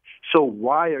draft. So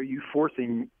why are you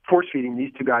force-feeding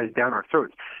these two guys down our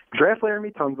throats? Draft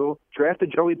Laramie Tunsil, draft a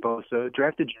Joey Bosa,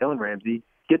 draft a Jalen Ramsey,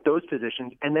 get those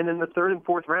positions, and then in the third and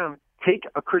fourth round, take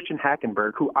a Christian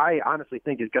Hackenberg, who I honestly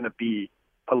think is going to be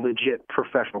a legit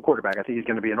professional quarterback. I think he's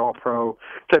going to be an all-pro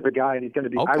type of guy, and he's going to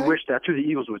be. Okay. I wish that's who the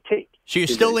Eagles would take. So you're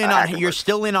still in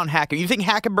on Hackenberg. You think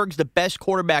Hackenberg's the best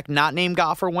quarterback not named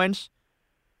Goff or Wentz?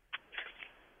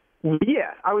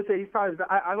 Yeah, I would say he's probably.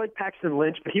 I like Paxton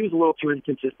Lynch, but he was a little too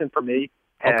inconsistent for me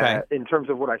in terms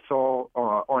of what I saw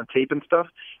on tape and stuff.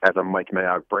 As a Mike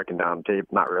Mayock breaking down tape,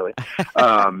 not really.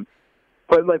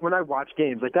 But when I watch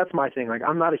games, that's my thing.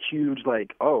 I'm not a huge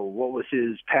what was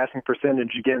his passing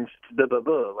percentage against blah blah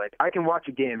blah. I can watch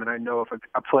a game and I know if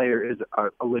a player is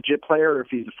a legit player or if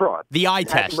he's a fraud. The eye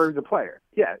test. Hackenberg's a player.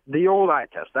 Yeah, the old eye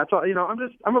test. That's all.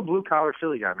 I'm a blue collar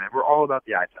Philly guy, man. We're all about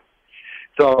the eye test.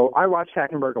 So I watched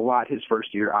Hackenberg a lot his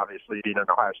first year, obviously, being an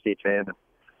Ohio State fan. And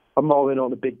I'm all in on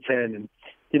the Big Ten.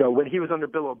 And, when he was under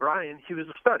Bill O'Brien, he was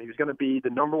a stud. He was going to be the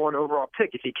number one overall pick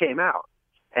if he came out.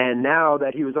 And now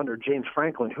that he was under James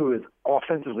Franklin, who is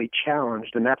offensively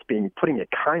challenged, and that's putting it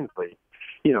kindly,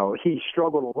 he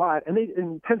struggled a lot.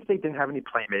 And Penn State didn't have any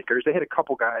playmakers. They had a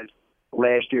couple guys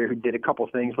last year who did a couple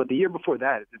things. But the year before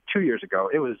that, 2 years ago,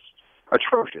 it was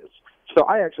atrocious. So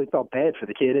I actually felt bad for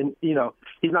the kid, and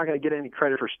he's not going to get any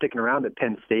credit for sticking around at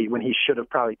Penn State when he should have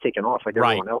probably taken off like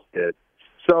everyone else did.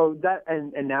 So that,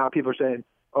 and now people are saying,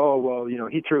 oh well,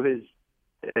 he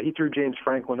threw James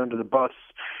Franklin under the bus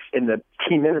in the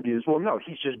team interviews. Well, no,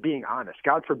 he's just being honest.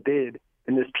 God forbid,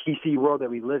 in this PC world that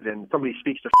we live in, somebody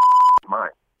speaks their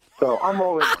mind. So I'm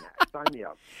all in on that. Sign me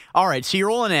up. All right, so you're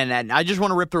all in, and I just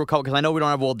want to rip through a couple because I know we don't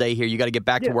have all day here. You got to get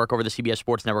back to work over the CBS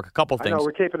Sports Network. A couple things. I know,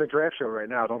 we're taping a draft show right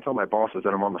now. Don't tell my bosses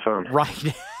that I'm on the phone.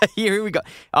 Right. Here we go.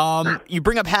 You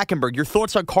bring up Hackenberg. Your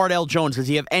thoughts on Cardale Jones? Does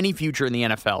he have any future in the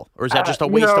NFL, or is that just a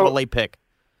waste of a late pick?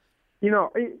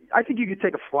 I think you could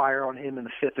take a flyer on him in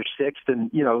the 5th or 6th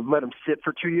and, let him sit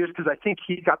for 2 years because I think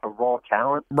he's got the raw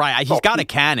talent. Right. He's got a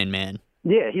cannon, man.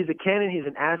 Yeah, he's a cannon. He's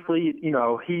an athlete.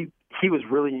 He was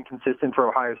really inconsistent for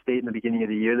Ohio State in the beginning of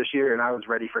the year this year, and I was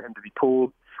ready for him to be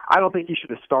pulled. I don't think he should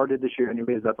have started this year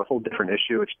anyways. That's a whole different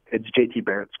issue. It's J.T.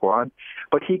 Barrett's squad.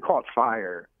 But he caught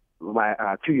fire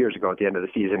 2 years ago at the end of the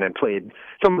season and played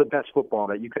some of the best football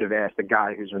that you could have asked a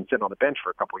guy who's been sitting on the bench for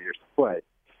a couple of years to play.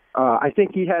 I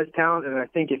think he has talent, and I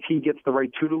think if he gets the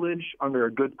right tutelage under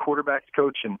a good quarterbacks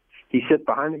coach and he sits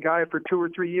behind the guy for 2 or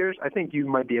 3 years, I think you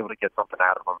might be able to get something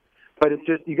out of him. But it's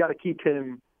just you got to keep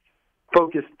him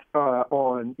focused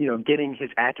on getting his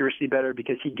accuracy better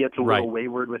because he gets a little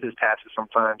wayward with his passes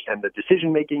sometimes, and the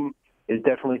decision making is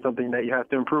definitely something that you have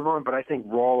to improve on. But I think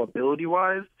raw ability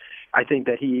wise, I think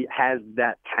that he has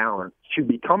that talent to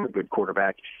become a good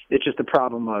quarterback. It's just a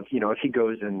problem of if he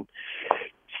goes and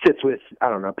sits with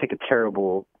pick a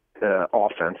terrible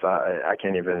offense. I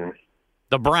can't even.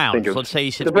 The Browns. Let's say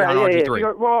he sits behind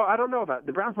RG3. Well, I don't know about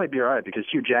the Browns. Might be all right because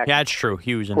Hugh Jackson. Yeah, that's true.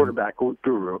 Hugh's quarterback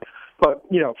guru. But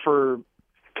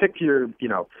pick your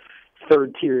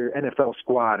third tier NFL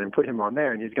squad and put him on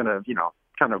there, and he's gonna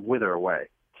kind of wither away.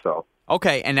 So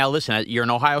okay, and now listen, you're an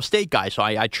Ohio State guy, so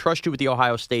I trust you with the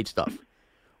Ohio State stuff.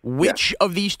 Which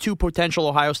of these two potential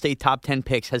Ohio State top 10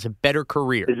 picks has a better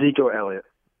career? Ezekiel Elliott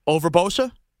over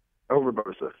Bosa. Over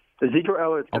Bosa. Ezekiel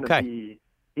Elliott's going to be.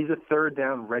 He's a third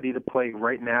down, ready to play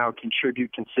right now,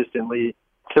 contribute consistently,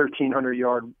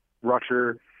 1,300-yard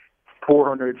rusher,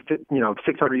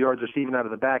 600 yards receiving out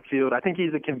of the backfield. I think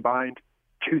he's a combined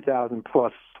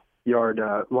 2,000-plus yard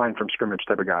line from scrimmage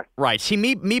type of guy. Right. See,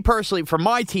 me personally, for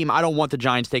my team, I don't want the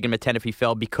Giants taking him at 10 if he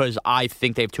fell because I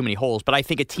think they have too many holes. But I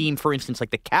think a team, for instance,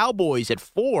 like the Cowboys at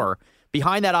 4,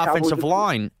 behind that offensive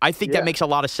line, I think that makes a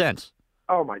lot of sense.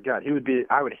 Oh, my God. He would be.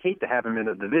 I would hate to have him in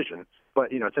a division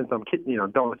But, since I'm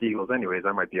done with the Eagles anyways,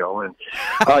 I might be all in.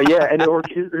 Yeah, and or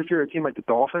if you're a team like the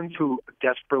Dolphins who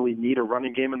desperately need a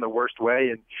running game in the worst way,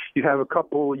 and you have a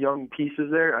couple young pieces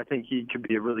there, I think he could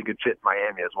be a really good fit in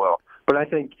Miami as well. But I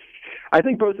think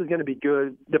Bosa is going to be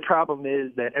good. The problem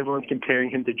is that everyone's comparing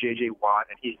him to J.J. Watt,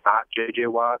 and he's not J.J.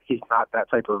 Watt. He's not that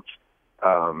type of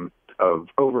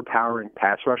overpowering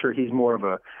pass rusher. He's more of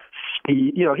a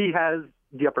speed. He has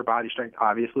the upper body strength,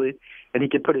 obviously, and he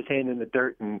can put his hand in the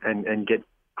dirt and get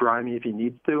grimy if he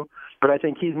needs to. But I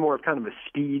think he's more of kind of a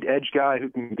speed edge guy who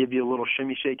can give you a little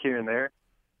shimmy shake here and there.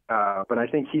 But I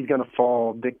think he's going to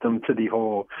fall victim to the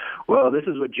whole, this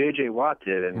is what J.J. Watt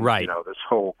did, and this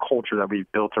whole culture that we've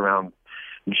built around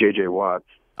J.J. Watt.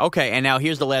 Okay, and now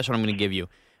here's the last one I'm going to give you.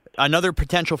 Another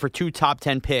potential for 2 top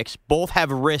 10 picks. Both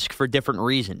have risk for different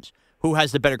reasons. Who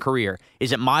has the better career?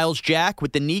 Is it Myles Jack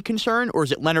with the knee concern, or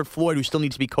is it Leonard Floyd, who still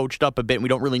needs to be coached up a bit, and we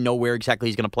don't really know where exactly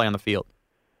he's going to play on the field?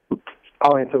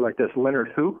 I'll answer like this.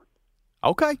 Leonard who?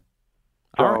 Okay.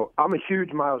 So I'm a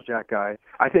huge Myles Jack guy.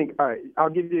 I think, all right,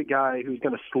 I'll give you a guy who's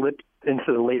going to slip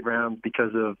into the late rounds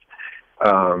because of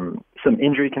some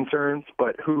injury concerns,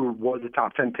 but who was a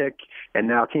top 10 pick, and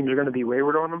now teams are going to be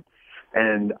wayward on him.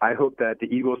 And I hope that the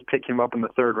Eagles pick him up in the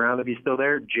 3rd round if he's still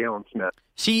there. Jalen Smith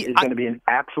is going to be an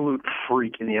absolute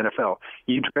freak in the NFL.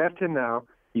 You draft him now,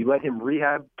 you let him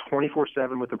rehab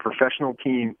 24/7 with a professional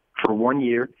team for 1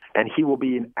 year, and he will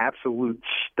be an absolute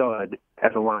stud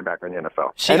as a linebacker in the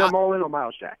NFL. I'm all in on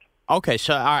Myles Jack. Okay,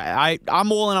 so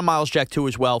I'm all in on Myles Jack too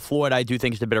as well. Floyd, I do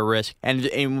think is a bit of risk,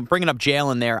 and bringing up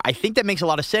Jalen there, I think that makes a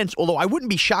lot of sense. Although I wouldn't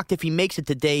be shocked if he makes it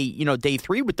to day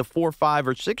 3 with the 4, 5,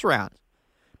 or 6 rounds.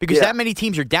 Because that many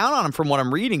teams are down on him from what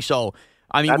I'm reading. So,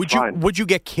 I mean, would you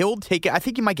get killed? I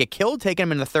think you might get killed taking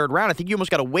him in the 3rd round. I think you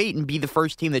almost got to wait and be the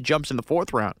first team that jumps in the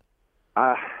 4th round.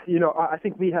 I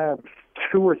think we have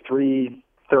 2 or 3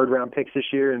 3rd-round picks this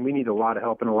year, and we need a lot of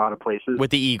help in a lot of places. With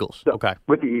the Eagles, so, okay.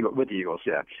 With the Eagles,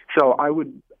 yeah. So I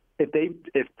would, if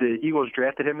the Eagles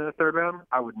drafted him in the 3rd round,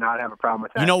 I would not have a problem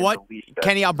with that. You know what,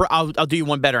 Kenny? I'll do you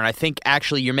one better, and I think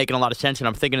actually you're making a lot of sense, and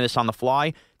I'm thinking of this on the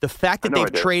fly. The fact that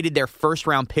they've traded their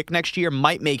 1st-round pick next year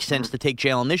might make sense to take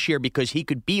Jalen this year because he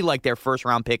could be like their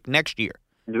 1st-round pick next year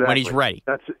when he's ready.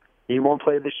 He won't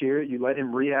play this year. You let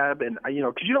him rehab, and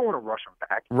because you don't want to rush him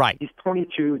back. Right. He's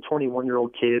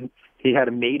 21-year-old kid. He had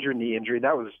a major knee injury.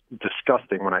 That was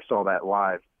disgusting when I saw that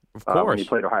live. Of course. When he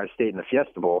played Ohio State in the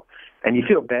Fiesta Bowl. And you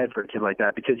feel bad for a kid like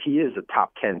that because he is a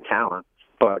top 10 talent.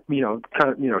 But,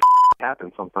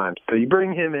 happens sometimes. So you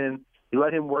bring him in, you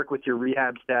let him work with your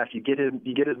rehab staff, you get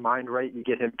his mind right, you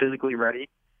get him physically ready,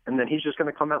 and then he's just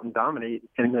going to come out and dominate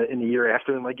in the year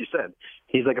after. And like you said,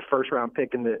 he's like a 1st-round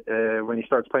pick when he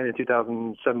starts playing in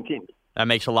 2017. That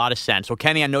makes a lot of sense. Well,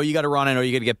 Kenny, I know you got to run. I know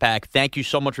you got to get back. Thank you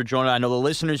so much for joining. I know the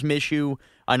listeners miss you.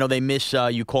 I know they miss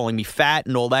you calling me fat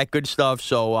and all that good stuff.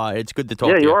 So it's good to talk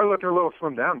to you. Yeah, you are looking a little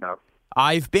slimmed down now.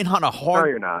 I've been on a hard... No,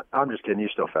 you're not. I'm just kidding. You're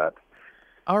still fat.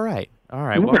 All right.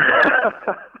 Well,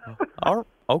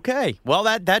 okay. Well,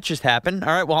 that just happened. All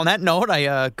right. Well, on that note,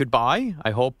 goodbye.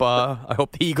 I hope the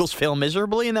Eagles fail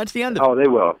miserably, and that's the end of it. Oh, they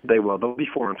will. They will. They'll be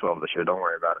 4-12 this year. Don't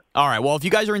worry about it. All right. Well, if you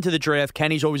guys are into the draft,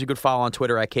 Kenny's always a good follow on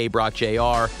Twitter at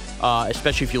KBrockJR,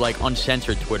 especially if you like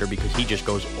uncensored Twitter because he just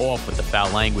goes off with the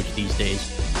foul language these days.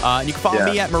 And you can follow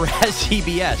me at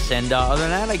MrazCBS. And other than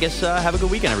that, I guess have a good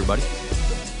weekend, everybody.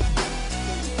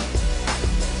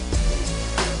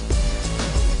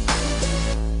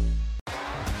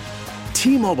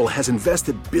 T-Mobile has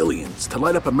invested billions to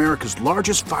light up America's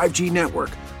largest 5G network,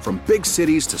 from big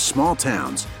cities to small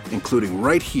towns, including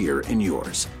right here in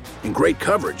yours. And great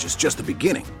coverage is just the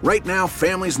beginning. Right now,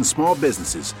 families and small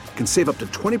businesses can save up to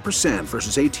 20%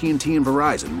 versus AT&T and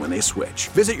Verizon when they switch.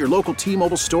 Visit your local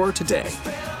T-Mobile store today.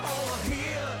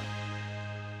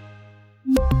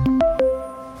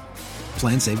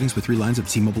 Plan savings with 3 lines of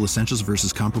T-Mobile Essentials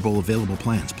versus comparable available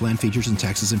plans. Plan features and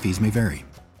taxes and fees may vary.